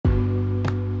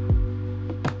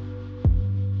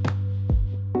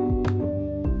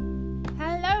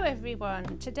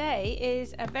everyone. Today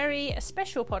is a very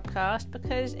special podcast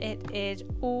because it is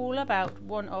all about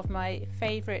one of my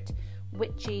favourite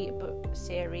witchy book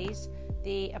series,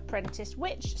 the Apprentice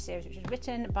Witch series, which is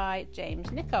written by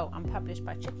James Nichol and published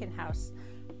by Chicken House.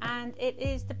 And it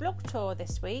is the blog tour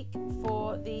this week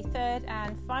for the third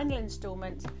and final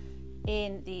instalment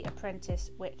in the Apprentice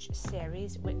Witch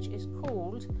series, which is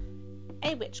called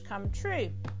A Witch Come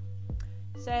True.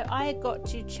 So I got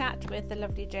to chat with the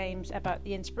lovely James about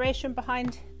the inspiration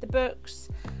behind the books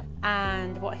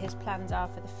and what his plans are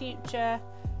for the future.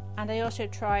 And I also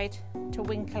tried to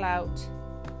winkle out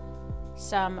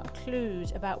some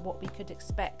clues about what we could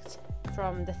expect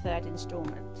from the third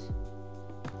instalment.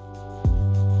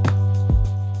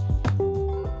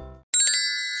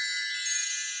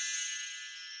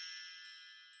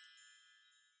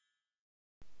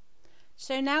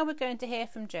 So now we're going to hear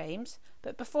from James,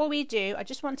 but before we do, I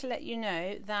just want to let you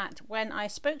know that when I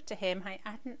spoke to him, I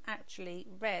hadn't actually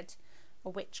read A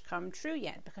Witch Come True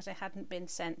yet because I hadn't been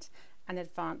sent an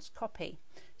advance copy.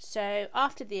 So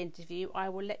after the interview, I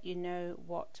will let you know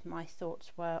what my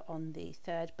thoughts were on the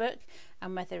third book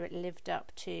and whether it lived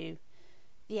up to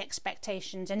the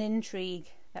expectations and intrigue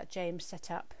that James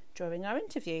set up during our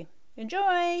interview.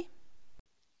 Enjoy!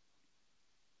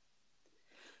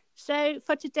 So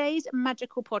for today's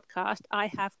magical podcast, I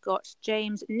have got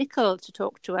James Nichol to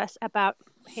talk to us about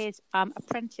his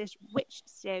Apprentice Witch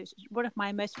series, one of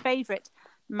my most favourite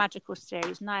magical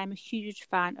series, and I am a huge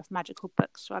fan of magical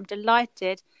books. So I'm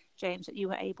delighted, James, that you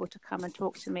were able to come and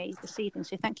talk to me this evening.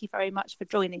 So thank you very much for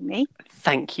joining me.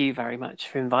 Thank you very much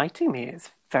for inviting me. It's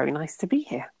very nice to be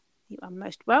here. You are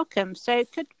most welcome. So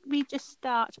could we just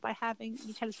start by having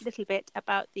you tell us a little bit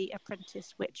about the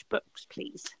Apprentice Witch books,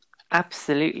 please?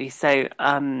 Absolutely. So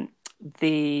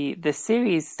the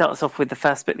series starts off with the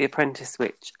first book, The Apprentice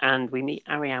Witch, and we meet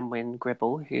Arianne Wynne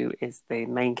Gribble, who is the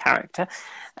main character.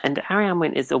 And Arianne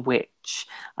Wynne is a witch,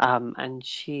 and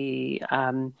she's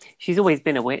always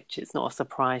been a witch. It's not a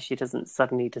surprise. She doesn't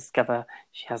suddenly discover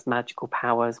she has magical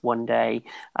powers one day.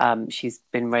 She's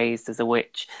been raised as a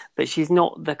witch, but she's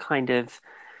not the kind of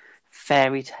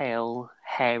fairy tale,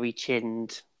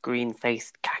 hairy-chinned,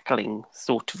 green-faced, cackling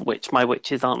sort of witch. My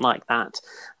witches aren't like that.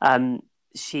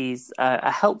 She's a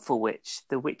helpful witch.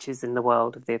 The witches in the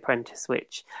world of The Apprentice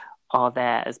Witch are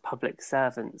there as public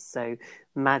servants. So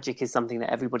magic is something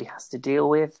that everybody has to deal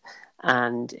with.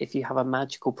 And if you have a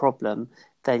magical problem,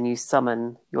 then you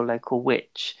summon your local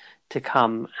witch to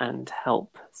come and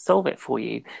help solve it for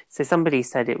you. So somebody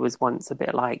said it was once a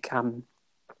bit like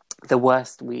the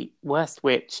worst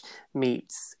witch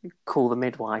meets Call the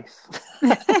Midwife.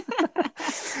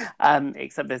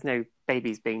 Except there's no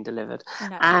babies being delivered.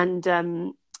 No. And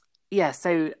and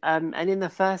in the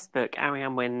first book,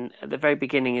 Arianne Wynne at the very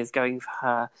beginning is going for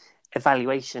her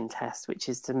evaluation test, which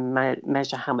is to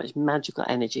measure how much magical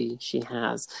energy she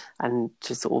has and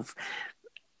to sort of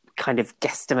kind of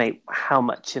guesstimate how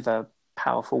much of a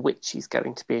powerful witch she's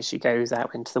going to be as she goes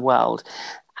out into the world.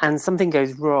 And something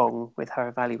goes wrong with her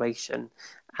evaluation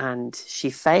and she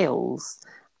fails,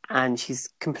 and she's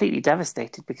completely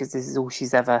devastated because this is all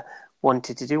she's ever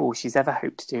wanted to do, all she's ever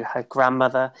hoped to do. Her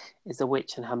grandmother is a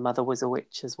witch and her mother was a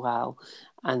witch as well.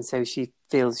 And so she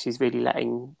feels she's really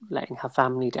letting her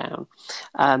family down.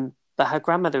 But her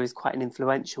grandmother is quite an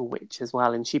influential witch as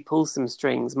well, and she pulls some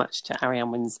strings, much to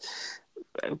Arianne Wynne's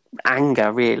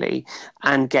anger, really,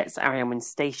 and gets Arianne Wynne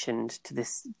stationed to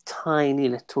this tiny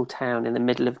little town in the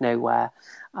middle of nowhere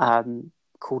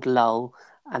called Lull.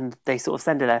 And they sort of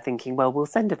send her there thinking, well, we'll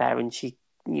send her there and she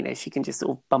can just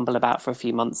sort of bumble about for a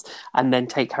few months and then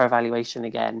take her evaluation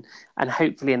again. And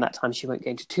hopefully in that time she won't get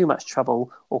into too much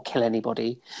trouble or kill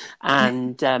anybody.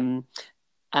 And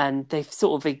and they've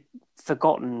sort of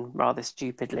forgotten rather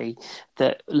stupidly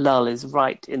that Lull is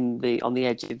right on the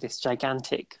edge of this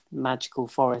gigantic magical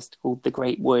forest called the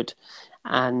Great Wood,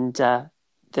 and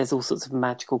there's all sorts of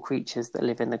magical creatures that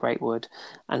live in the Great Wood,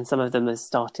 and some of them have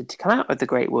started to come out of the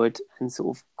Great Wood and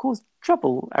sort of cause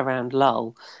trouble around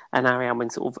Lull. And Arianne Wynne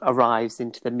sort of arrives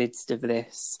into the midst of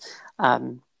this,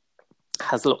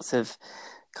 has lots of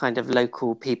kind of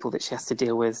local people that she has to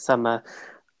deal with. Some are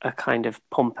kind of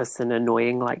pompous and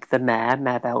annoying, like the Mayor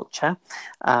Belcher,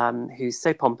 who's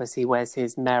so pompous he wears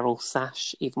his mayoral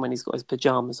sash even when he's got his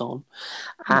pyjamas on.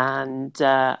 And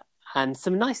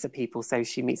some nicer people. So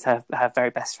she meets her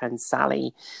very best friend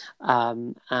Sally,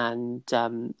 and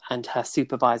her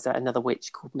supervisor, another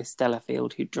witch called Miss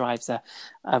Delafield, who drives a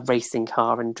racing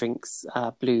car and drinks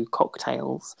blue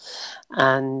cocktails.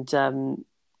 And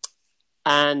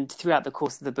And throughout the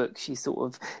course of the book, she sort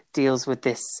of deals with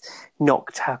this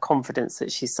knocked her confidence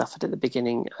that she suffered at the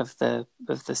beginning of the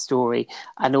story,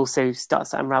 and also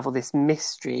starts to unravel this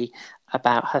mystery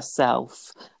about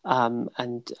herself, and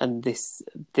this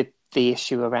the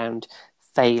issue around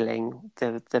failing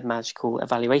the magical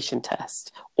evaluation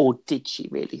test, or did she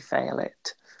really fail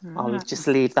it? I'll just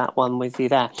leave that one with you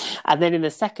there. And then in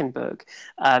the second book,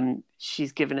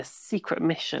 she's given a secret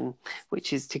mission,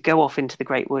 which is to go off into the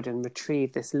Great Wood and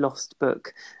retrieve this lost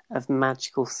book of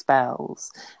magical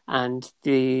spells. And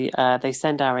they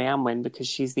send Arianwen because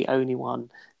she's the only one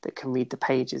that can read the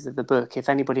pages of the book. If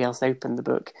anybody else opened the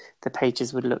book, the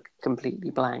pages would look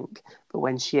completely blank. But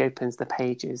when she opens the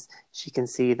pages, she can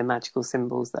see the magical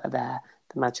symbols that are there,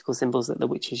 the magical symbols that the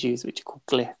witches use, which are called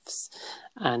glyphs.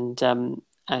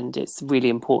 And it's really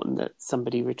important that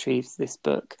somebody retrieves this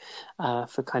book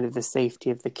for kind of the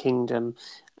safety of the kingdom,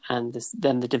 and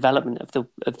then the development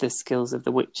of the skills of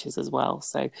the witches as well.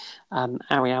 So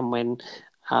Arianwen,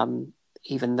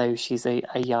 even though she's a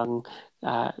young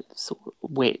sort of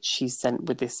witch, she's sent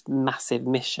with this massive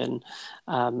mission,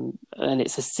 and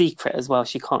it's a secret as well.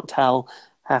 She can't tell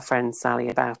her friend Sally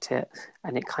about it,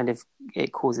 and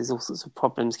it causes all sorts of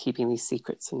problems keeping these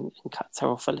secrets, and cuts her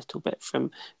off a little bit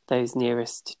from those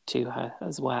nearest to her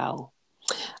as well.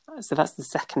 So that's the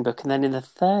second book. And then in the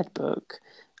third book,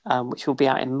 which will be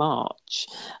out in March,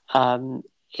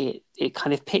 it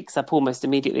kind of picks up almost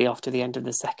immediately after the end of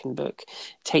the second book,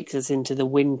 takes us into the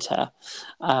winter.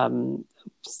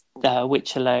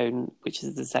 Witch Alone, which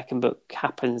is the second book,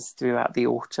 happens throughout the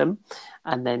autumn,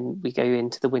 and then we go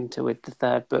into the winter with the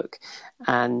third book,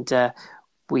 and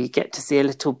we get to see a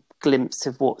little glimpse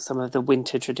of what some of the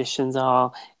winter traditions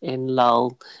are in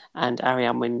Lull, and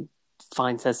Arianwen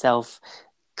finds herself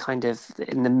kind of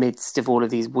in the midst of all of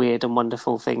these weird and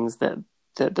wonderful things that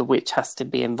the witch has to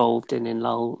be involved in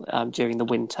Lull during the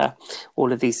winter,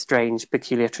 all of these strange,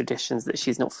 peculiar traditions that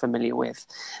she's not familiar with.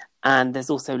 And there's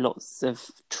also lots of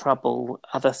trouble,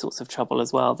 other sorts of trouble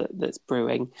as well that's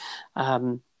brewing.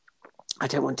 I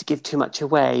don't want to give too much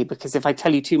away, because if I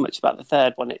tell you too much about the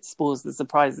third one, it spoils the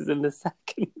surprises in the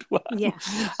second one.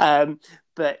 Yeah.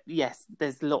 But yes,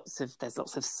 there's lots of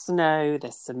snow.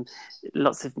 There's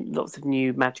lots of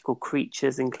new magical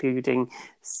creatures, including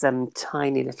some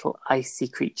tiny little icy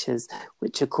creatures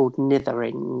which are called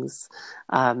Nitherings,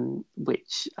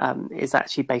 which is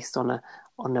actually based on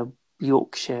a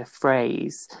Yorkshire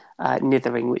phrase,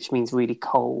 nithering, which means really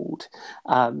cold.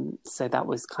 So that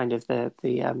was kind of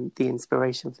the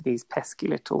inspiration for these pesky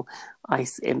little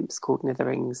ice imps called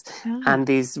Nitherings. And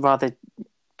these rather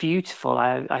beautiful,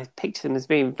 I picture them as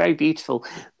being very beautiful,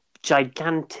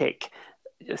 gigantic,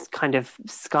 kind of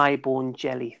skyborn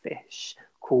jellyfish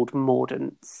called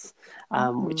mordants,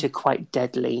 which are quite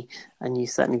deadly, and you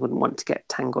certainly wouldn't want to get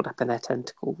tangled up in their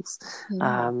tentacles.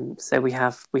 So we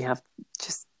have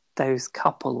just those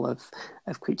couple of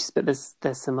creatures, but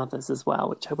there's some others as well,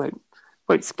 which I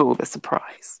won't spoil the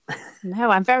surprise. No,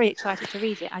 I'm very excited to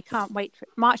read it. I can't wait for it.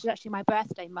 March is actually my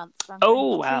birthday month, so I'm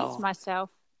going to treat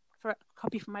myself for a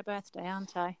copy for my birthday,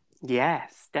 aren't I?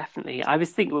 Yes, definitely. I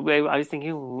was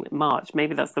thinking March,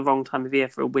 maybe that's the wrong time of year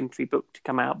for a wintry book to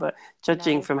come out, but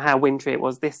judging from how wintry it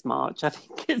was this March, I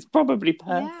think it's probably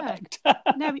perfect. Yeah.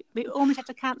 No, we almost had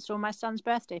to cancel my son's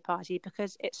birthday party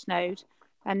because it snowed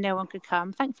and no one could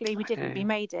come. Thankfully, we didn't. We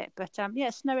made it. But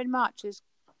snow in March is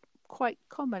quite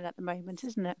common at the moment,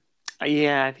 isn't it?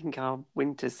 Yeah, I think our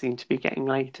winters seem to be getting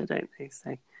later, don't they?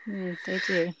 So they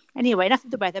do. Anyway, enough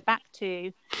of the weather. Back to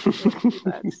your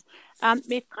books.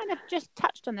 We've kind of just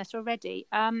touched on this already.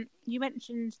 You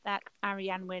mentioned that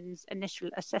Arianwen's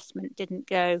initial assessment didn't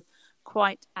go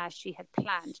quite as she had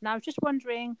planned. Now, I was just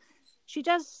wondering, she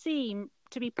does seem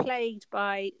to be plagued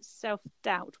by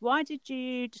self-doubt. Why did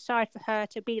you decide for her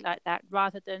to be like that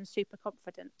rather than super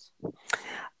confident?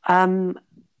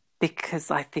 Because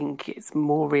I think it's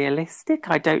more realistic.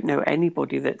 I don't know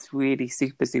anybody that's really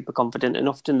super, super confident. And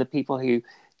often the people who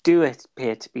do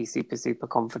appear to be super, super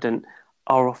confident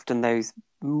are often those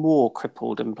more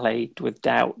crippled and plagued with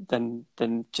doubt than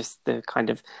just the kind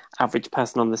of average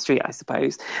person on the street, I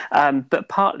suppose. But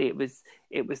partly it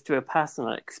was through a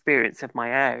personal experience of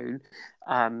my own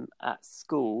at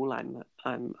school,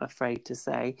 I'm afraid to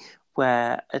say,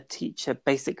 where a teacher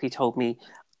basically told me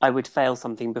I would fail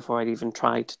something before I'd even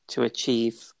tried to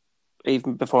achieve,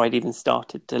 even before I'd even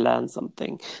started to learn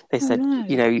something. They said,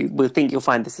 we'll think you'll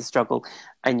find this a struggle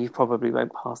and you probably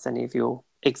won't pass any of your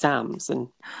exams. And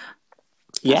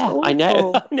I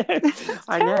know.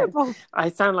 I know. I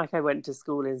sound like I went to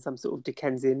school in some sort of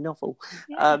Dickensian novel,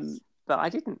 but I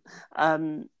didn't.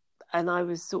 And I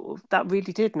was that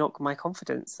really did knock my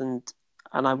confidence. And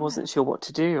and I wasn't sure what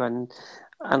to do, and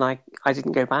I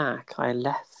didn't go back. I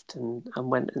left and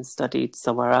went and studied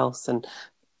somewhere else and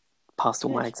passed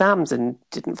all my exams and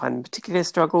didn't find them particularly a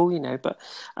struggle, but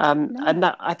and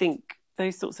that, I think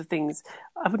those sorts of things,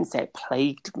 I wouldn't say it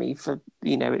plagued me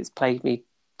it's plagued me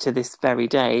to this very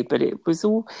day, but it was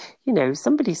all,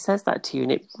 somebody says that to you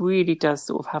and it really does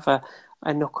sort of have a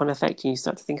knock-on effect, and you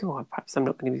start to think, oh, perhaps I'm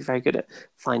not going to be very good at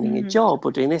finding a job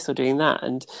or doing this or doing that.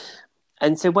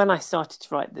 And so when I started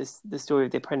to write the story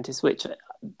of The Apprentice Witch,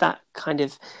 that kind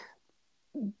of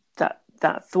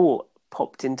that thought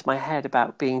popped into my head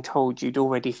about being told you'd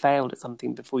already failed at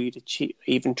something before you'd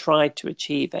even tried to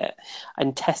achieve it,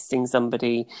 and testing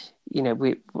somebody.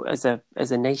 We, as a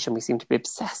nation, we seem to be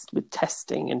obsessed with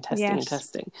testing and testing and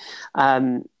testing.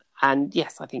 And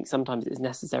yes, I think sometimes it's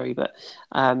necessary, but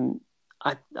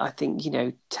I think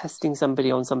testing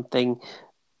somebody on something,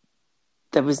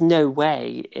 there was no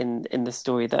way in the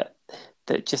story that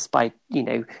just by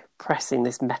pressing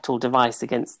this metal device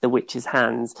against the witch's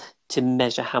hands to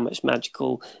measure how much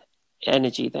magical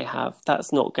energy they have,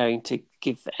 that's not going to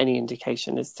give any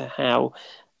indication as to how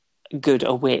good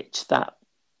a witch that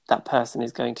person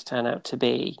is going to turn out to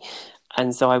be.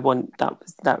 And so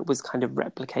that was kind of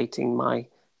replicating my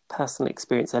personal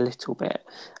experience a little bit.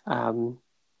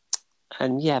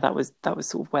 And yeah, that was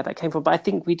sort of where that came from. But I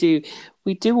think we do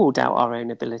all doubt our own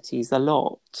abilities a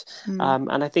lot.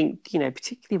 And I think,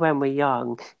 particularly when we're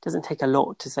young, it doesn't take a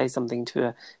lot to say something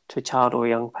to a child or a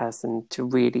young person to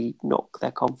really knock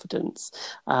their confidence.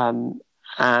 But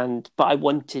I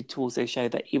wanted to also show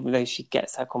that even though she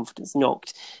gets her confidence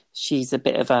knocked, she's a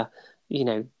bit of a,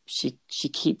 she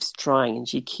keeps trying, and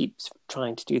she keeps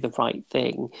trying to do the right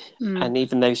thing. And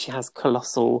even though she has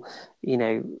colossal,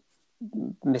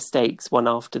 mistakes one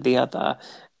after the other,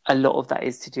 a lot of that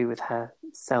is to do with her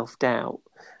self-doubt,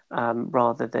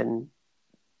 rather than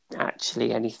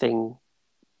actually anything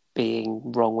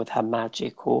being wrong with her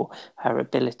magic or her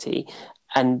ability.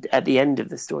 And at the end of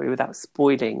the story, without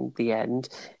spoiling the end,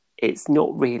 it's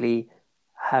not really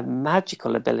her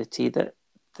magical ability that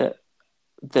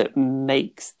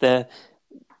makes that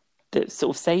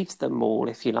sort of saves them all,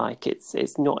 if you like.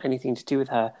 It's not anything to do with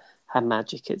her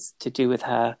magic. It's to do with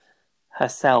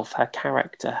herself, her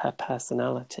character, her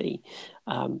personality,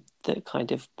 that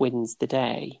kind of wins the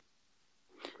day.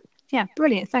 Yeah,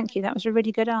 brilliant. Thank you. That was a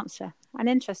really good answer and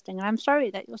interesting. And I'm sorry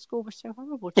that your school was so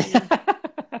horrible to you.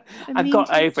 I've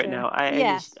got over it now.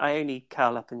 I only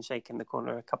curl up and shake in the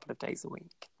corner a couple of days a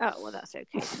week. Oh, well, that's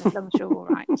okay, as long as you're all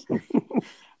right.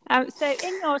 So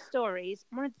in your stories,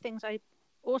 one of the things I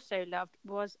also loved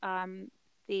was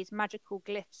these magical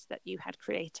glyphs that you had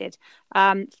created,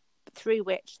 through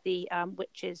which the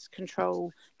witches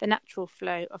control the natural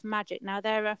flow of magic. Now,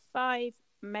 there are 5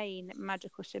 main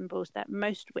magical symbols that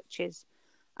most witches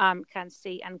can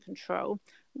see and control.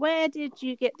 Where did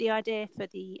you get the idea for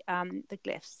the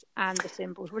glyphs and the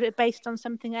symbols? Was it based on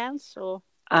something else, or?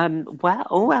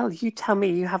 Well, you tell me.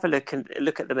 You have a look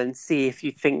at them and see if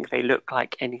you think they look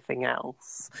like anything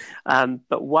else.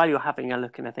 But while you're having a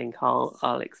look, and I think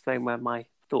I'll explain where my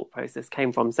thought process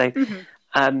came from. So,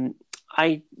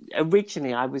 I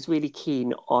was really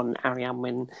keen on Arianne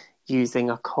Wynne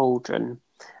using a cauldron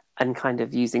and kind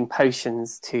of using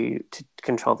potions to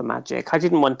control the magic. I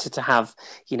didn't want it to have,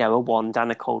 a wand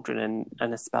and a cauldron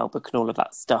and a spell book and all of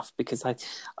that stuff, because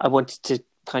I wanted to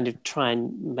kind of try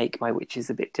and make my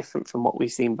witches a bit different from what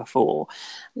we've seen before.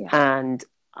 Yeah. And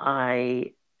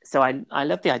I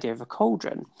love the idea of a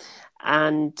cauldron,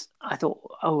 and I thought,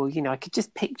 I could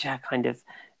just picture kind of,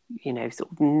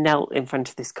 sort of knelt in front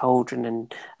of this cauldron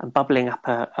and bubbling up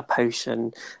a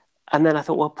potion. And then I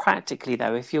thought, well, practically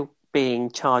though, if you're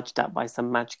being charged up by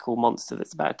some magical monster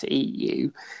that's about to eat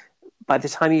you, by the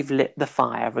time you've lit the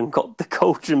fire and got the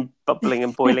cauldron bubbling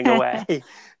and boiling away,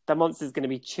 the monster's going to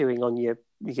be chewing on your,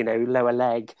 lower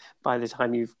leg by the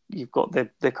time you've got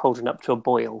the cauldron up to a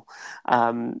boil.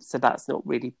 So that's not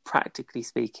really, practically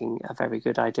speaking, a very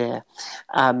good idea.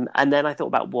 And then I thought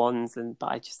about wands, but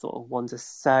I just thought wands are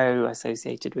so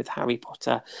associated with Harry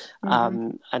Potter.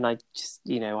 And I just,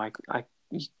 you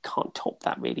can't top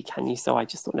that really, can you? So I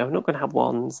just thought, no, I'm not going to have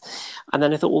wands. And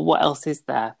then I thought, well, what else is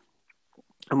there?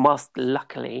 And whilst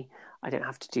luckily I don't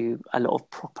have to do a lot of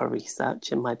proper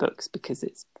research in my books, because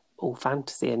it's all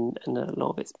fantasy and a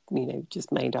lot of it's,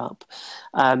 just made up,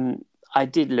 I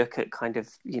did look at kind of,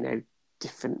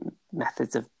 different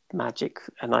methods of magic,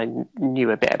 and I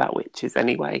knew a bit about witches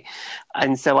anyway.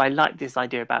 And so I liked this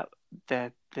idea about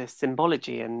the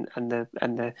symbology and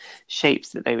the shapes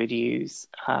that they would use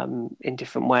in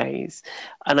different ways.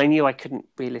 And I knew I couldn't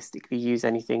realistically use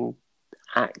anything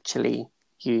actually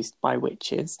used by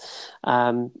witches,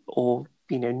 or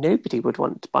nobody would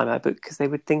want to buy my book because they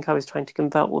would think I was trying to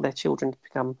convert all their children to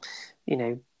become,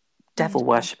 devil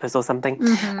worshippers or something.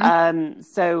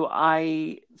 So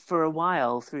I, for a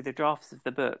while through the drafts of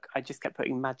the book, I just kept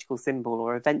putting magical symbol,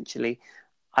 or eventually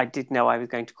I did know I was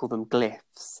going to call them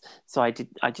glyphs. So I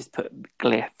just put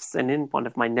glyphs. And in one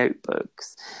of my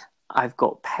notebooks, I've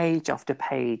got page after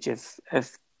page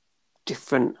of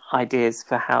different ideas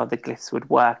for how the glyphs would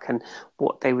work and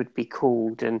what they would be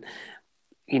called, and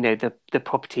the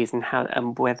properties and how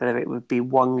and whether it would be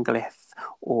one glyph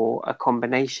or a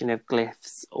combination of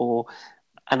glyphs,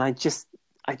 and I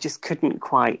just couldn't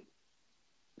quite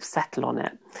settle on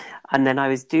it. And then I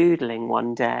was doodling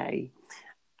one day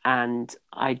and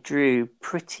I drew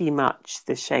pretty much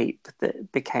the shape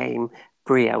that became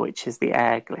Bria, which is the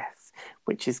air glyph,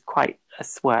 which is quite a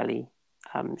swirly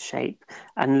shape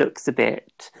and looks a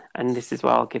bit, and this is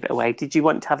where I'll give it away. Did you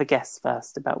want to have a guess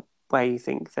first about where you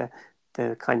think the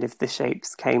kind of the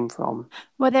shapes came from?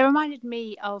 Well, they reminded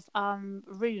me of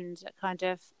runes at kind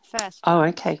of first. Oh,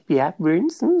 okay. Yeah,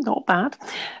 runes, not bad.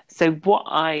 So what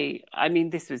I mean,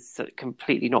 this was a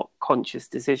completely not conscious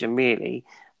decision, really.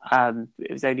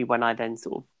 It was only when I then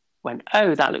sort of went,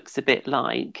 oh, that looks a bit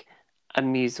like a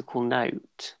musical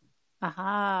note.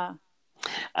 Aha.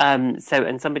 And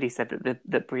somebody said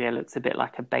that Bria looks a bit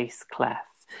like a bass clef.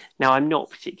 Now, I'm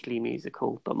not particularly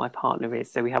musical, but my partner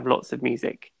is, so we have lots of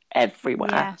music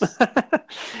everywhere. Yes.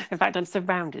 In fact, I'm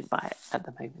surrounded by it at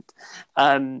the moment.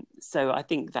 So I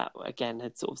think that, again,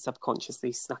 had sort of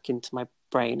subconsciously snuck into my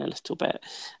brain a little bit.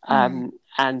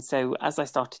 And so as I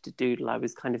started to doodle, I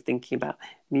was kind of thinking about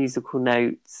musical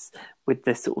notes with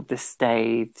the sort of the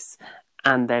staves,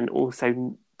 and then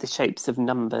also the shapes of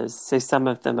numbers. So some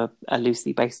of them are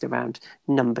loosely based around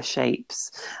number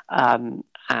shapes,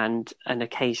 and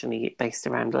occasionally based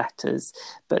around letters.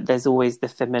 But there's always the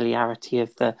familiarity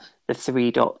of the three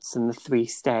dots and the three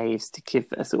staves to give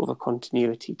a sort of a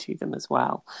continuity to them as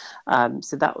well.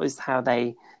 So that was how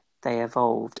they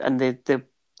evolved. And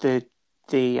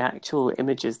the actual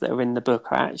images that are in the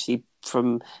book are actually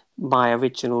from my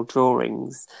original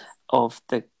drawings of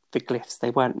the glyphs.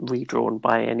 They weren't redrawn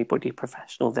by anybody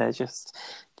professional. They're just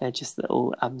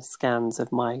little scans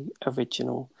of my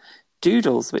original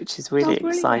doodles, which is really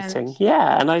exciting.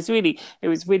 Yeah, and it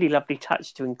was really lovely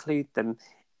touch to include them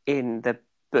in the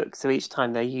book. So each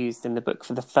time they're used in the book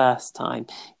for the first time,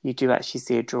 you do actually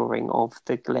see a drawing of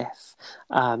the glyph,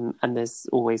 and there's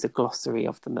always a glossary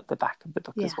of them at the back of the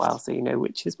book as well, so you know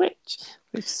which is which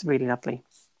is really lovely.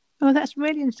 Oh, that's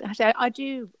really interesting. I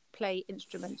do play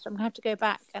instruments, so I'm going to have to go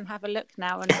back and have a look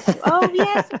now. And oh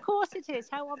yes, of course it is.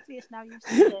 How obvious now you've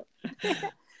said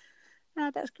it.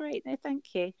 No, that's great. No,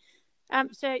 thank you.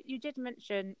 So you did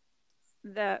mention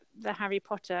the Harry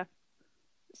Potter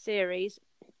series,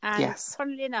 and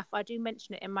funnily enough, I do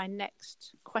mention it in my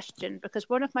next question, because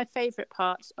one of my favourite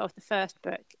parts of the first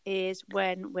book is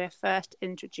when we're first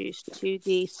introduced to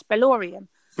the Spellorium,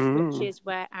 which is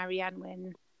where Arianne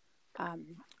Wynne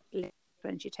lives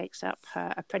when she takes up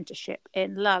her apprenticeship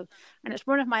in Lull. And it's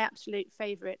one of my absolute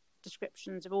favourite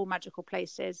descriptions of all magical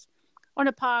places, on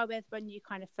a par with when you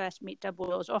kind of first meet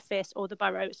Dumbledore's office or the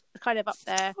Burrows, kind of up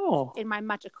there in my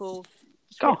magical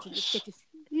description.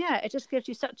 It just gives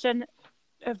you such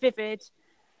a vivid,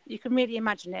 you can really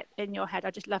imagine it in your head.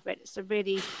 I just love it. It's a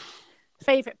really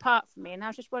favourite part for me. And I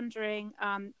was just wondering,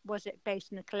 was it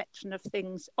based on a collection of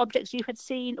things, objects you had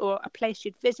seen, or a place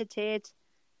you'd visited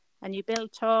and you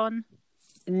built on?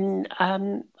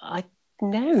 No,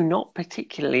 not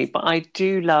particularly, but I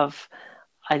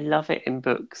love it in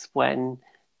books when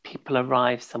people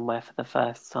arrive somewhere for the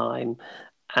first time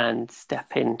and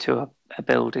step into a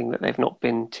building that they've not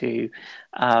been to.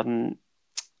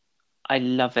 I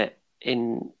love it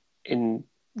in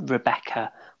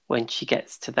Rebecca when she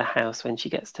gets to the house, when she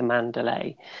gets to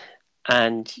Mandalay,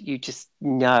 and you just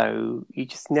know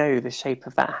the shape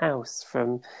of that house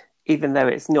from, even though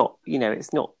it's not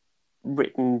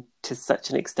written to such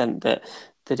an extent that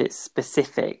it's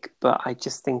specific, but I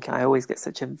just think I always get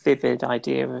such a vivid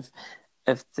idea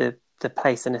of the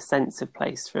place and a sense of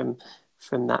place from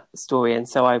that story. And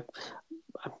so I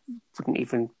wouldn't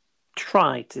even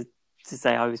try to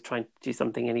say I was trying to do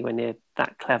something anywhere near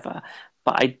that clever,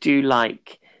 but I do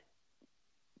like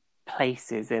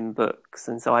places in books,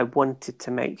 and so I wanted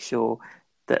to make sure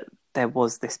that there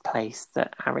was this place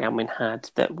that Arianne Wynne had,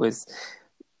 there was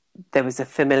a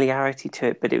familiarity to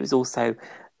it, but it was also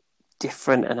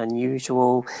different and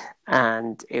unusual,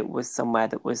 and it was somewhere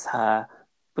that was her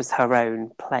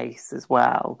own place as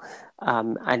well,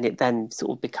 and it then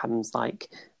sort of becomes like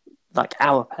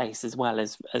our place as well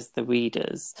as the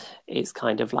readers. It's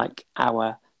kind of like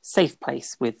our safe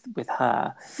place with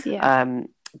her. Yeah.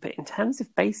 But in terms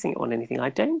of basing it on anything, I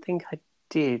don't think I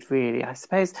did really. I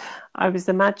suppose I was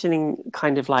imagining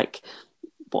kind of like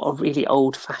what a really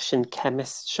old-fashioned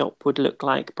chemist shop would look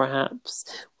like, perhaps,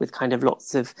 with kind of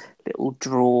lots of little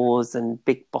drawers and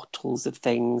big bottles of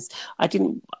things.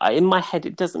 In my head,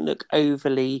 it doesn't look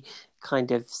overly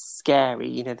kind of scary.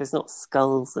 You know, there's not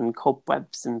skulls and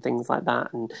cobwebs and things like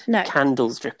that, and No.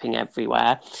 candles dripping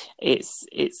everywhere. It's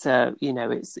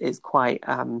quite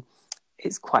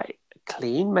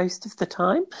clean most of the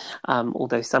time,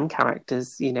 although some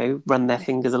characters, you know, run their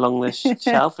fingers along the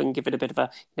shelf and give it a bit of a,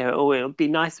 you know, oh, it'll be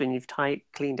nice when you've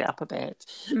cleaned it up a bit.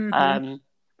 But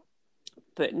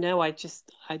no, I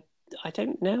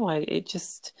don't know.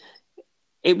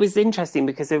 It was interesting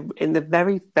because in the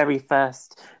very, very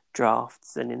first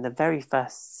drafts and in the very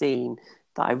first scene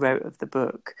that I wrote of the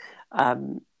book,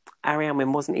 Arianne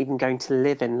Wynne wasn't even going to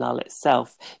live in Lull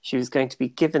itself. She was going to be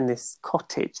given this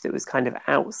cottage that was kind of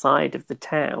outside of the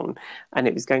town, and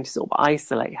it was going to sort of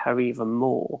isolate her even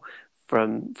more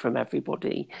from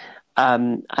everybody.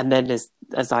 And then as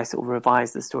I sort of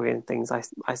revised the story and things, I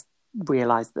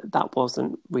realised that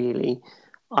wasn't really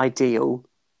ideal.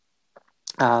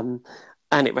 And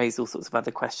it raised all sorts of other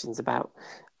questions about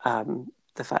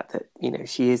the fact that, you know,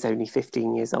 she is only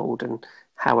 15 years old, and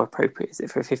how appropriate is it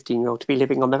for a 15-year-old to be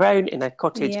living on their own in a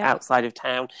cottage outside of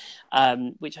town,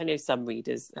 which I know some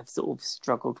readers have sort of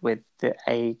struggled with the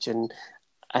age and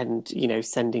you know,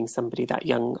 sending somebody that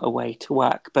young away to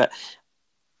work. But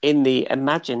in the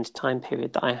imagined time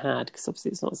period that I had, because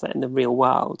obviously it's not set in the real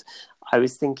world, I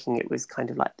was thinking it was kind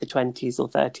of like the 20s or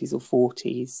 30s or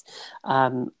 40s,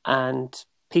 and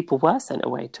people were sent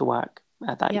away to work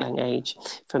at that young age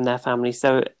from their family.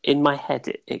 So in my head,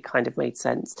 it kind of made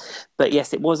sense. But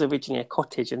yes, it was originally a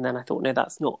cottage, and then I thought, no,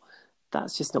 that's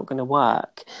just not going to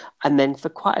work. And then for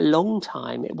quite a long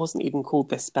time, it wasn't even called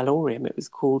the Spellorium. It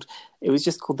was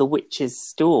just called the Witch's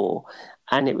Store.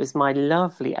 And it was my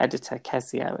lovely editor,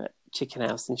 Kezia at Chicken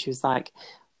House, and she was like,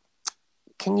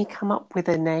 can you come up with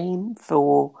a name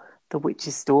for the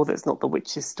Witch's Store that's not the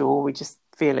Witch's Store? We just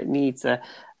feel it needs an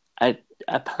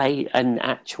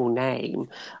actual name.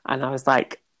 And I was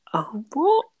like, oh,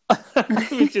 what? I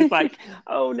was just like,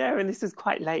 oh no. And this was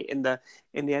quite late in the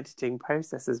editing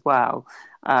process as well.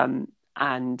 And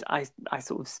I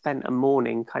sort of spent a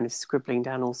morning kind of scribbling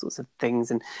down all sorts of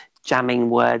things and jamming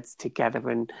words together,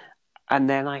 and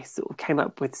then I sort of came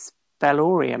up with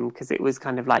Spellorium, because it was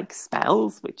kind of like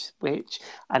spells, which,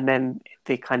 and then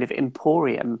the kind of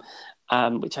emporium,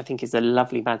 which I think is a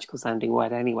lovely magical sounding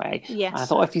word anyway. Yes. I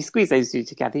thought if you squeeze those two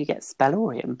together, you get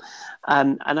Spellorium.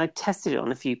 And I tested it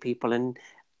on a few people, and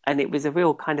it was a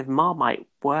real kind of Marmite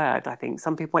word, I think.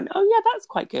 Some people went, oh yeah, that's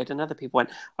quite good. And other people went,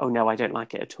 oh no, I don't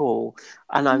like it at all.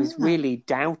 And I was really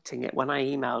doubting it when I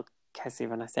emailed Kezia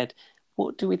and I said,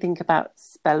 what do we think about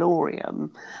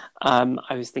Spellorium?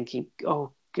 I was thinking,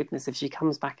 oh goodness, if she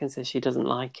comes back and says she doesn't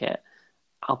like it,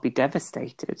 I'll be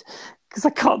devastated, because I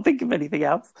can't think of anything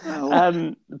else.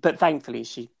 But thankfully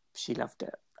she loved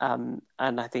it. And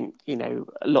I think, you know,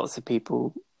 lots of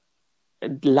people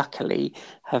luckily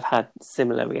have had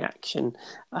similar reaction,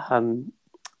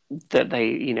 that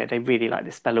they really like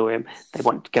the Spellorium. They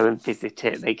want to go and visit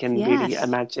it. They can really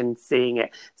imagine seeing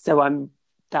it. So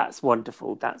that's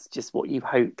wonderful. That's just what you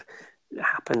hope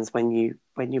happens when you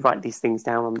write these things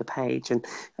down on the page, and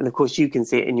of course you can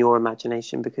see it in your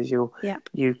imagination, because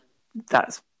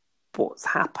that's what's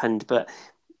happened. But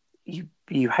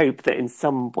you hope that in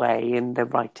some way in the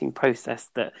writing process,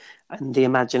 that and the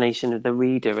imagination of the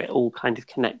reader, it all kind of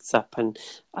connects up, and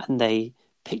they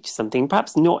picture something,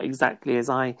 perhaps not exactly as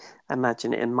I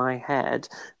imagine it in my head,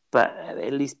 but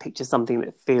at least picture something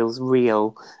that feels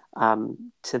real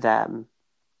to them.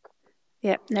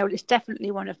 Yeah, no, it's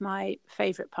definitely one of my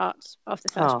favourite parts of the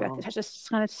first book. It has a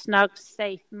kind of snug,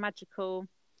 safe, magical,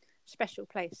 special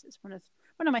place. It's one of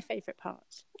my favourite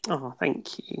parts. Oh,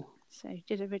 thank you. So you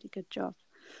did a really good job.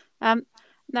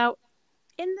 Now,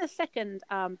 in the second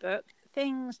book,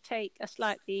 things take a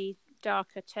slightly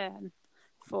darker turn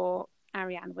for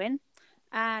Arianne Wynne,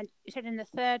 and you said in the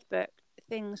third book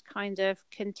things kind of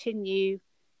continue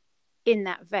in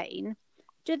that vein.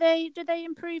 Do they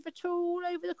improve at all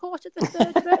over the course of the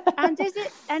third book? And is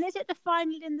it the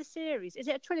final in the series? Is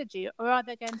it a trilogy, or are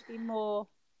there going to be more?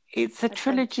 It's a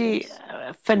trilogy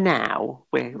for now.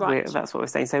 That's what we're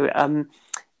saying. So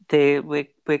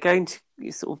we're going to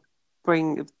sort of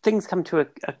bring things come to a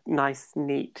nice,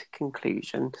 neat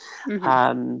conclusion,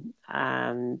 and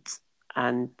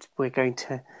we're going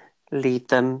to leave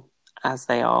them as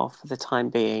they are for the time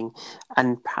being,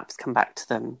 and perhaps come back to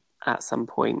them at some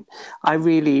point. I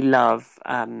really love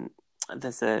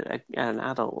there's an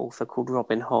adult author called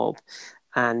Robin Hobb,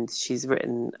 and she's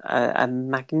written a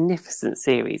magnificent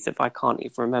series of, I can't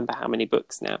even remember how many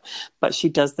books now, but she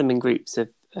does them in groups of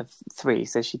 3,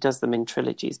 so she does them in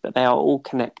trilogies, but they are all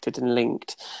connected and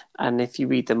linked, and if you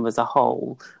read them as a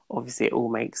whole, obviously it all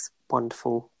makes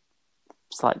wonderful,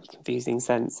 slightly confusing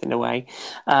sense in a way.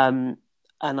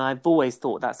 And I've always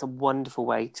thought that's a wonderful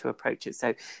way to approach it.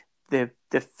 So the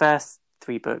first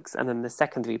 3 books and then the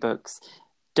second 3 books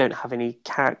don't have any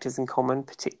characters in common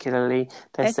particularly.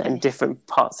 They're set in different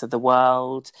parts of the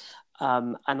world.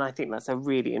 And I think that's a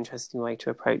really interesting way to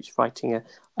approach writing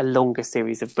a longer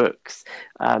series of books,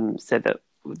 so that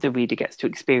the reader gets to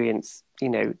experience,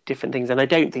 different things. And I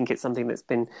don't think it's something that's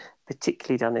been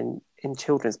particularly done in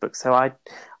children's books. So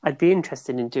I'd be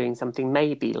interested in doing something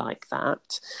maybe like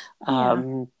that.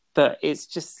 But it's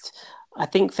just, I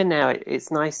think for now it's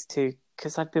nice to,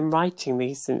 because I've been writing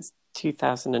these since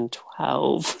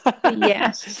 2012.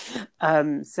 Yes.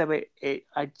 So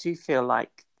I do feel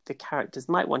like the characters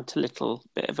might want a little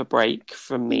bit of a break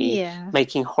from me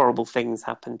making horrible things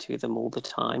happen to them all the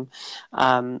time.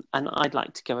 And I'd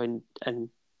like to go and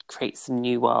create some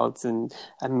new worlds and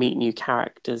meet new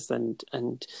characters and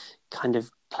kind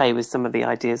of play with some of the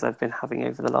ideas I've been having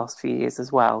over the last few years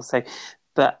as well. So,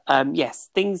 but yes,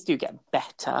 things do get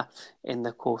better in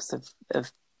the course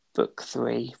of book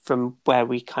 3 from where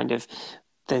we kind of,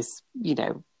 there's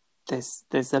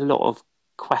a lot of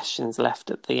questions left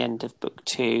at the end of book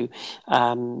 2,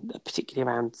 particularly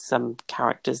around some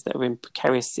characters that are in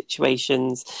precarious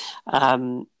situations,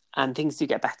 and things do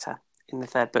get better in the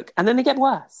 3rd book, and then they get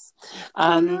worse.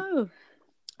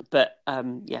 But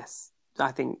yes,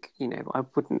 I think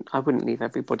I wouldn't leave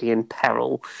everybody in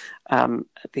peril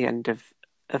at the end of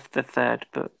the 3rd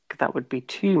book. That would be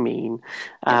too mean.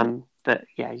 But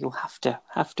yeah, you'll have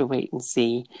to wait and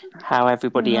see how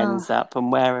everybody ends up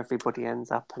and where everybody ends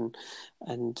up and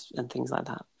things like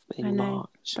that in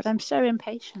March. But I'm so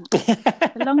impatient.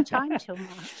 It's a long time till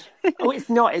March. Oh,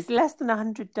 it's not. It's less than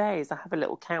 100 days. I have a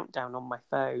little countdown on my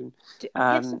phone.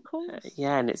 Yes, of course.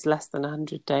 Yeah, and it's less than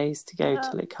 100 days to go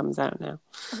till it comes out now.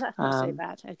 Well, that's not so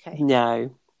bad. Okay.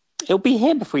 No. It'll be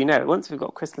here before you know it. Once we've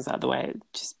got Christmas out of the way, it'll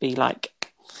just be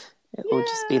like, it'll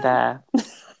just be there.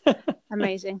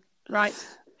 Amazing. Right.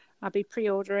 I'll be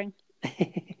pre-ordering.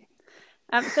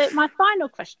 So my final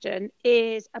question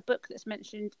is a book that's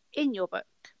mentioned in your book,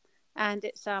 and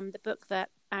it's the book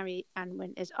that Ari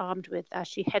Anwyn is armed with as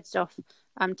she heads off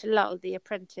to Lull, the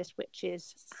Apprentice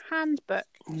Witch's Handbook.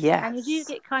 Yes. And you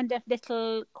do get kind of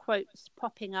little quotes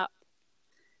popping up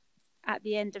at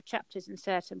the end of chapters in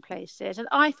certain places. And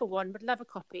I, for one, would love a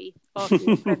copy of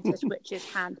the Apprentice Witch's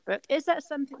Handbook. Is that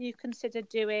something you consider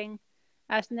doing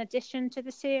as an addition to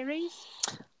the series?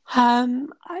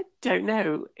 I don't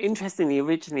know. Interestingly,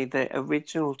 originally the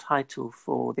original title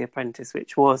for The Apprentice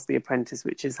Witch was The Apprentice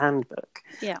Witch's Handbook.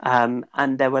 Yeah.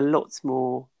 And there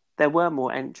were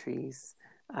more entries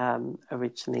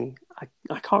originally.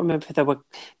 I can't remember if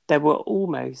there were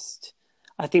almost,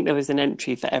 I think there was an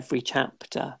entry for every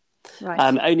chapter.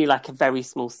 Right. Only like a very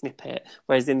small snippet,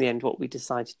 whereas in the end what we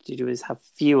decided to do is have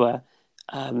fewer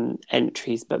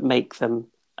entries but make them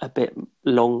a bit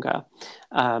longer.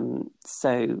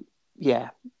 So yeah,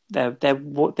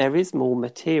 there is more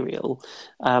material.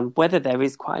 Whether there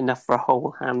is quite enough for a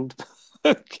whole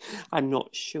handbook, I'm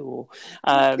not sure.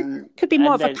 Could be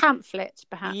more of a pamphlet,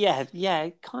 perhaps. Yeah,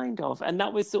 kind of. And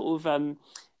that was sort of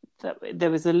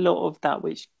there was a lot of that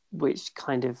which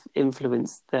kind of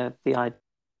influenced the idea,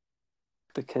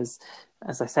 because,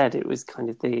 as I said, it was kind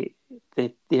of the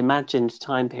imagined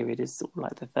time period is sort of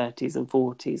like the 30s and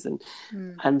 40s,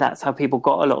 and that's how people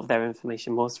got a lot of their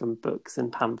information, was from books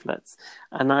and pamphlets.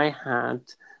 And I had,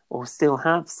 or still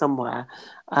have somewhere,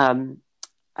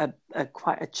 a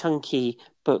quite a chunky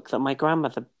book that my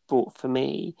grandmother bought for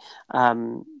me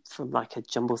from like a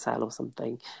jumble sale or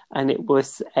something, and it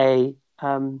was a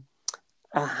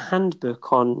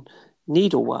handbook on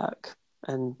needlework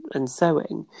and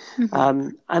sewing.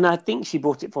 And I think she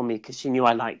bought it for me because she knew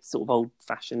I liked sort of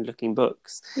old-fashioned looking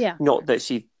books. Yeah. Not that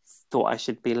she thought I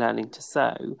should be learning to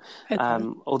sew. Okay.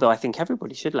 Although I think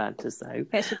everybody should learn to sew.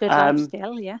 It's a good life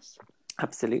skill, yes.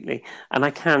 Absolutely. And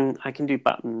I can do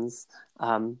buttons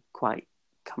quite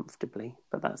comfortably,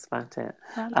 but that's about it.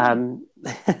 And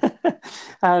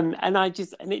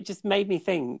it just made me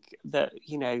think that,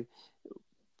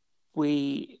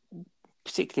 we,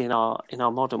 particularly in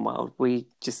our modern world, we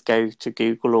just go to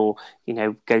Google or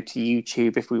go to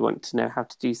YouTube if we want to know how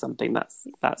to do something. That's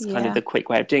kind of the quick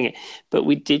way of doing it. But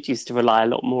we did used to rely a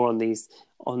lot more on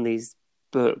these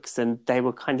books, and they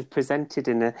were kind of presented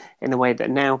in a way that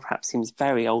now perhaps seems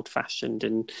very old fashioned.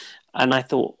 And I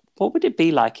thought, what would it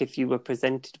be like if you were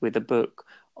presented with a book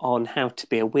on how to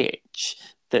be a witch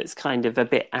that's kind of a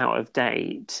bit out of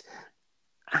date?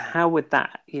 How would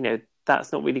that,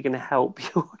 that's not really going to help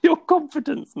your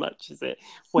confidence much, is it?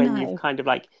 When you've kind of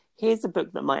like, here's a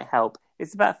book that might help.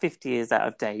 It's about 50 years out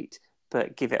of date,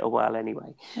 but give it a whirl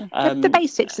anyway. The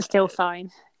basics are still fine.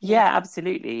 Yeah,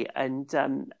 absolutely. And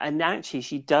actually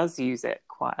she does use it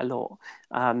quite a lot.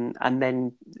 And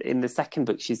then in the second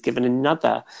book, she's given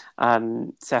another.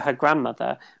 So her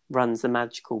grandmother runs a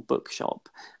magical bookshop,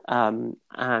 and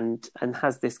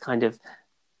has this kind of,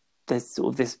 there's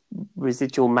sort of this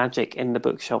residual magic in the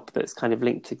bookshop that's kind of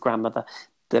linked to grandmother,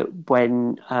 that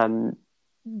when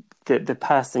the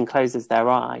person closes their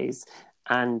eyes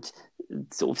and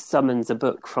sort of summons a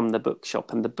book from the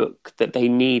bookshop, and the book that they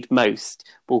need most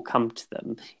will come to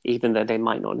them, even though they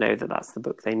might not know that that's the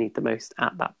book they need the most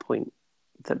at that point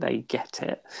that they get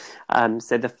it.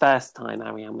 So the first time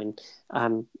Ari Unwin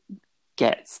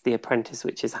gets the Apprentice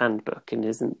Witch's Handbook and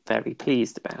isn't very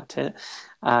pleased about it.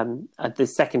 The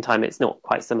second time, it's not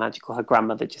quite so magical. Her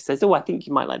grandmother just says, "Oh, I think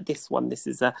you might like this one. This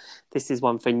is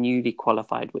one for newly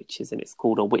qualified witches, and it's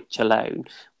called A Witch Alone,"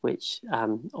 which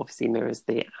obviously mirrors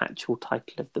the actual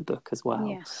title of the book as well.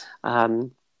 Yes.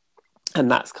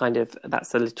 And that's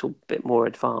a little bit more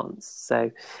advanced. So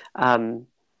I'm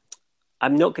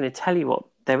not going to tell you what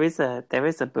there is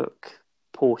a book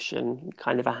portion,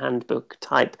 kind of a handbook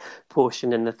type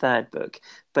portion in the third book,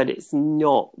 but it's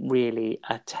not really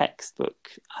a textbook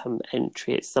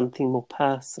entry. It's something more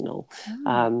personal.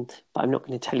 But I'm not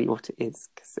going to tell you what it is,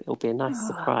 because it'll be a nice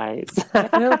surprise.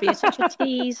 It will be such a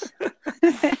tease.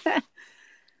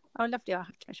 Oh, lovely. I'll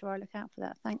have to make sure I look out for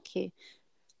that. Thank you.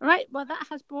 Right, well, that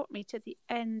has brought me to the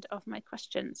end of my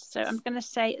questions. So I'm going to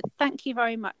say thank you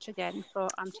very much again for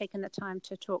taking the time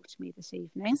to talk to me this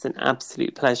evening. It's an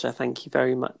absolute pleasure. Thank you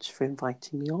very much for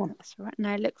inviting me on. That's right. And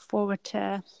I look forward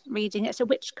to reading. It's A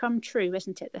Witch Come True,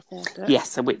 isn't it, the third book?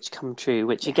 Yes, A Witch Come True,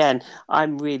 which again,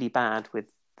 I'm really bad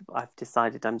with. I've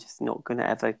decided I'm just not going to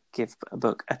ever give a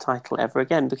book a title ever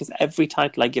again, because every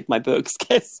title I give my books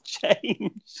gets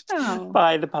changed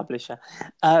by the publisher.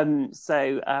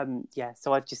 So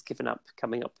I've just given up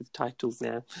coming up with titles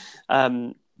now,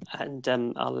 and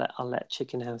I'll let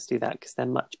Chicken House do that, because they're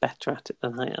much better at it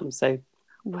than I am. So,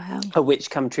 wow. A Witch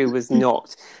Come True was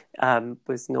not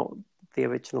the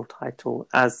original title,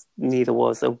 as neither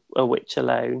was A Witch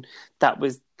Alone. That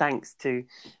was thanks to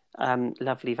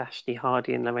lovely Vashti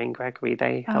Hardy and Lorraine Gregory.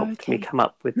 They helped me come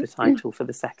up with the title for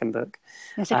the second book.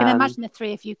 Yes, I can imagine the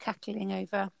three of you cackling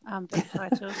over book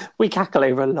titles. We cackle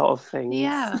over a lot of things.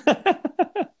 Yeah,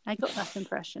 I got that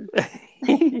impression. But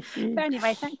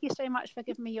anyway, thank you so much for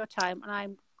giving me your time, and I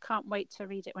can't wait to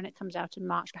read it when it comes out in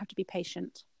March. I have to be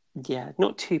patient. Yeah,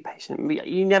 not too patient.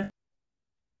 You never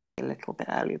a little bit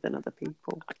earlier than other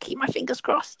people. I'll keep my fingers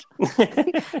crossed.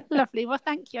 Lovely. Well,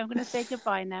 thank you. I'm going to say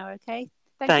goodbye now, okay?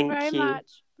 Thank you very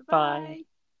much. Bye.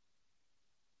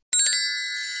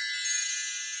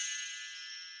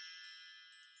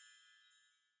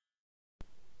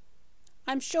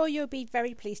 I'm sure you'll be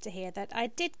very pleased to hear that I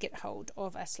did get hold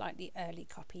of a slightly early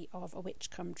copy of A Witch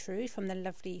Come True from the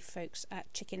lovely folks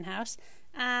at Chicken House,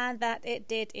 and that it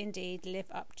did indeed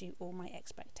live up to all my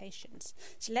expectations.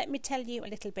 So let me tell you a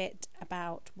little bit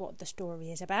about what the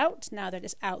story is about now that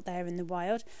it's out there in the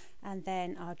wild, and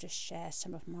then I'll just share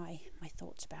some of my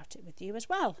thoughts about it with you as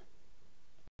well.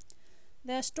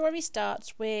 The story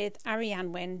starts with Ari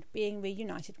Unwin being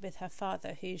reunited with her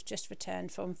father, who's just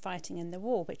returned from fighting in the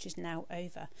war, which is now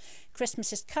over.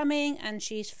 Christmas is coming, and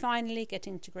she's finally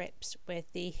getting to grips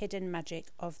with the hidden magic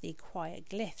of the quiet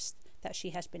glyphs that she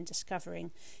has been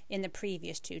discovering in the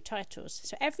previous two titles.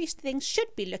 So everything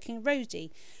should be looking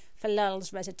rosy for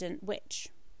Lull's resident witch,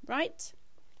 right?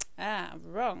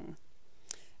 Wrong.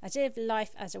 As if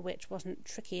life as a witch wasn't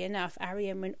tricky enough, Ari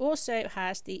Unwin also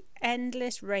has the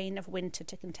endless reign of winter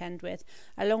to contend with,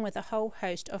 along with a whole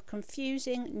host of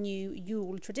confusing new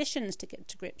Yule traditions to get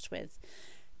to grips with.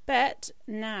 But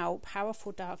now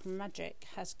powerful dark magic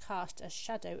has cast a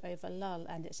shadow over Lull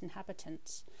and its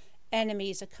inhabitants.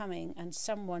 Enemies are coming, and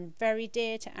someone very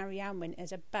dear to Ari Unwin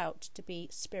is about to be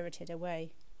spirited away.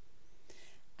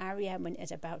 Ari Unwin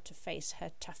is about to face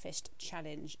her toughest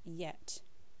challenge yet.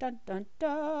 Dun, dun,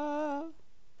 dun.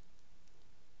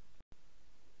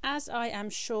 As I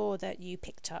am sure that you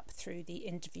picked up through the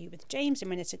interview with James a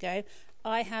minute ago,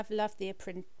 I have loved the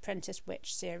Apprentice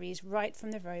Witch series right from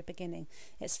the very beginning.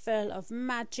 It's full of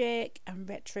magic and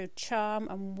retro charm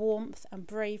and warmth and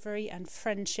bravery and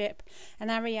friendship,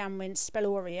 and Ari Unwin's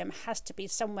Spellorium has to be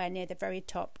somewhere near the very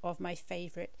top of my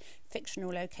favourite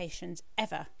fictional locations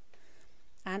ever.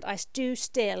 and I do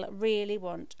still really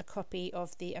want a copy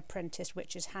of the Apprentice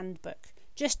Witch's Handbook,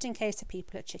 just in case the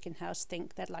people at Chicken House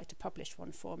think they'd like to publish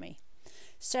one for me.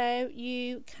 So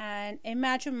you can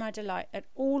imagine my delight at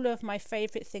all of my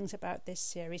favourite things about this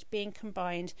series being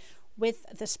combined with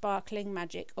the sparkling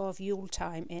magic of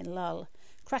Yuletime in Lull.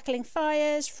 Crackling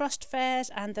fires, frost fairs,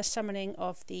 and the summoning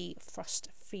of the Frost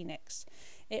Phoenix.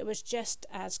 It was just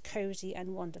as cosy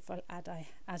and wonderful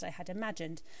as I had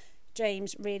imagined.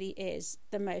 James really is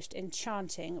the most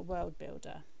enchanting world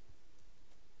builder.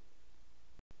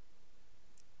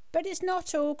 But it's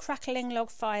not all crackling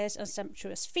log fires and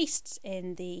sumptuous feasts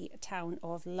in the town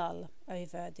of Lull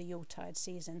over the Yuletide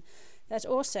season. There's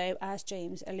also, as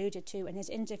James alluded to in his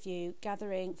interview,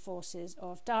 gathering forces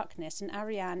of darkness, and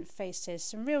Arianne faces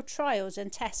some real trials and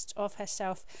tests of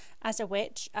herself as a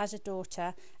witch, as a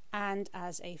daughter, and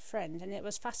as a friend. And it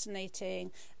was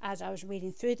fascinating as I was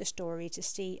reading through the story to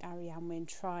see Arianne Wynne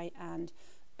try and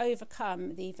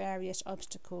overcome the various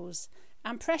obstacles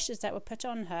and pressures that were put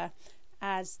on her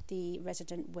as the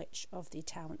resident witch of the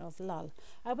town of Lull.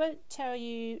 I won't tell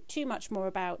you too much more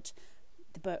about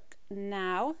the book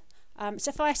now.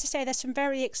 Suffice to say, there's some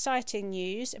very exciting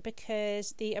news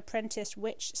because the Apprentice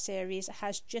Witch series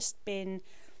has just been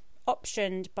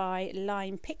optioned by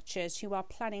Lime Pictures, who are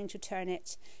planning to turn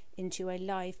it into a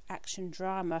live action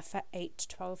drama for 8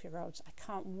 to 12-year-olds. I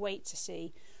can't wait to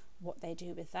see what they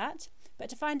do with that. But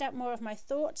to find out more of my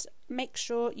thoughts, make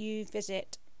sure you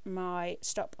visit my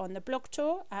stop on the blog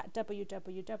tour at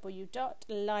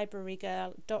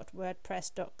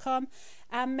www.librarygirl.wordpress.com,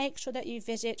 and make sure that you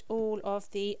visit all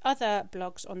of the other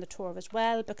blogs on the tour as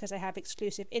well, because I have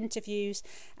exclusive interviews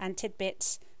and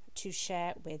tidbits to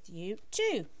share with you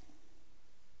too.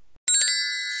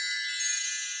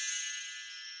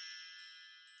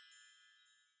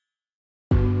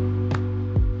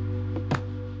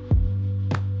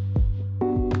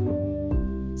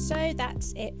 So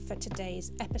that's it for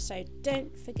today's episode.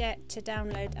 Don't forget to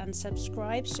download and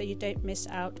subscribe so you don't miss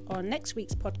out on next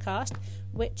week's podcast,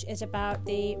 which is about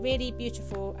the really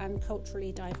beautiful and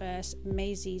culturally diverse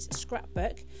Maisie's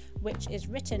Scrapbook, which is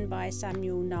written by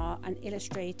Samuel Nahr and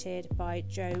illustrated by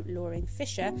Jo Loring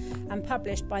Fisher and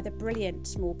published by the brilliant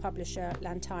small publisher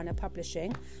Lantana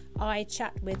Publishing. I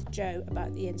chat with Jo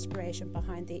about the inspiration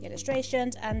behind the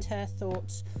illustrations and her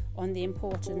thoughts on the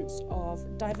importance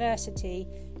of diversity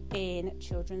in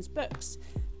children's books.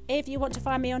 If you want to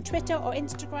find me on Twitter or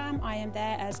Instagram, I am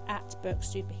there as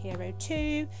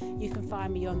 @BookSuperhero2. You can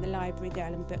find me on the Library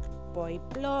Girl and Book Boy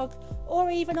blog, or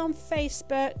even on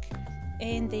Facebook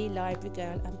in the Library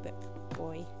Girl and Book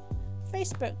Boy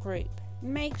Facebook group.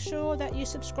 Make sure that you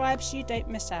subscribe so you don't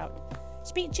miss out.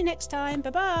 Speak to you next time.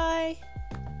 Bye bye.